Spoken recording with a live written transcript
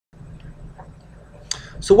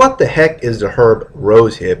So what the heck is the herb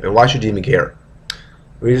rosehip, and why should you even care?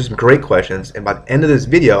 These are some great questions, and by the end of this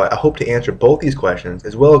video I hope to answer both these questions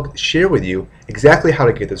as well as share with you exactly how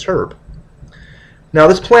to get this herb. Now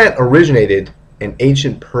this plant originated in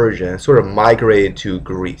ancient Persia and sort of migrated to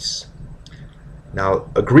Greece. Now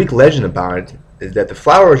a Greek legend about it is that the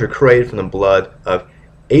flowers are created from the blood of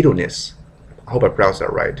Adonis, I hope I pronounced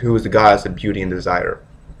that right, who was the goddess of beauty and desire.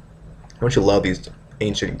 Don't you love these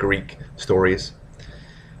ancient Greek stories?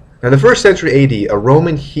 Now in the 1st century AD, a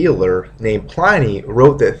Roman healer named Pliny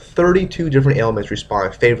wrote that 32 different ailments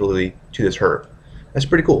responded favorably to this herb. That's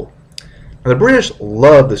pretty cool. Now the British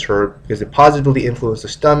loved this herb because it positively influenced the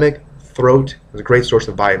stomach, throat. It was a great source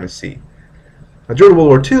of vitamin C. Now during World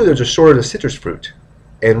War II, there was a shortage of citrus fruit,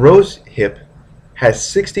 and rosehip has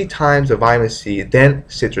 60 times the vitamin C than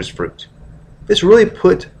citrus fruit. This really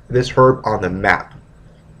put this herb on the map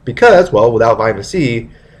because, well, without vitamin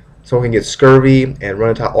C, someone can get scurvy and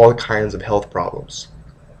run into all kinds of health problems.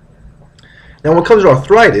 Now when it comes to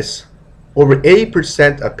arthritis, over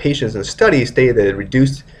 80% of patients in the study stated that it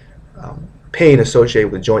reduced pain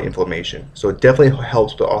associated with joint inflammation. So it definitely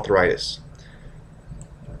helps with arthritis.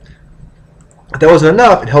 If that wasn't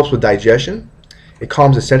enough, it helps with digestion. It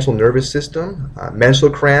calms the central nervous system,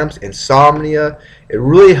 menstrual cramps, insomnia. It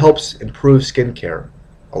really helps improve skin care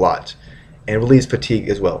a lot and relieves fatigue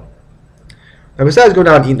as well. Now besides going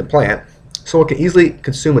down and eating the plant, someone can easily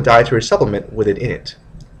consume a dietary supplement with it in it.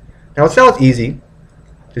 Now it sounds easy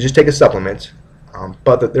to just take a supplement,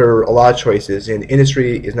 but there are a lot of choices and the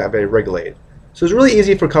industry is not very regulated. So it's really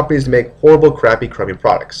easy for companies to make horrible, crappy, crummy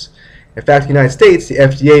products. In fact, in the United States, the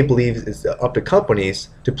FDA believes it's up to companies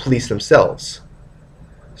to police themselves.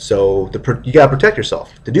 So you gotta protect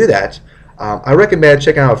yourself. To do that, I recommend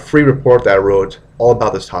checking out a free report that I wrote all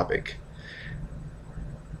about this topic.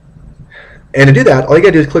 And to do that, all you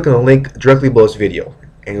gotta do is click on the link directly below this video,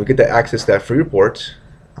 and you'll get to access that free report.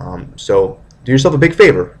 So do yourself a big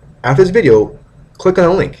favor. After this video, click on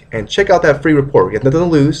the link and check out that free report. You have nothing to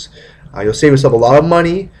lose. You'll save yourself a lot of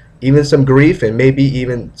money, even some grief, and maybe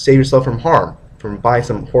even save yourself from harm from buying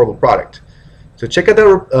some horrible product. So check out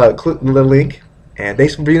that click the link, and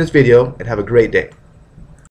thanks for viewing this video, and have a great day.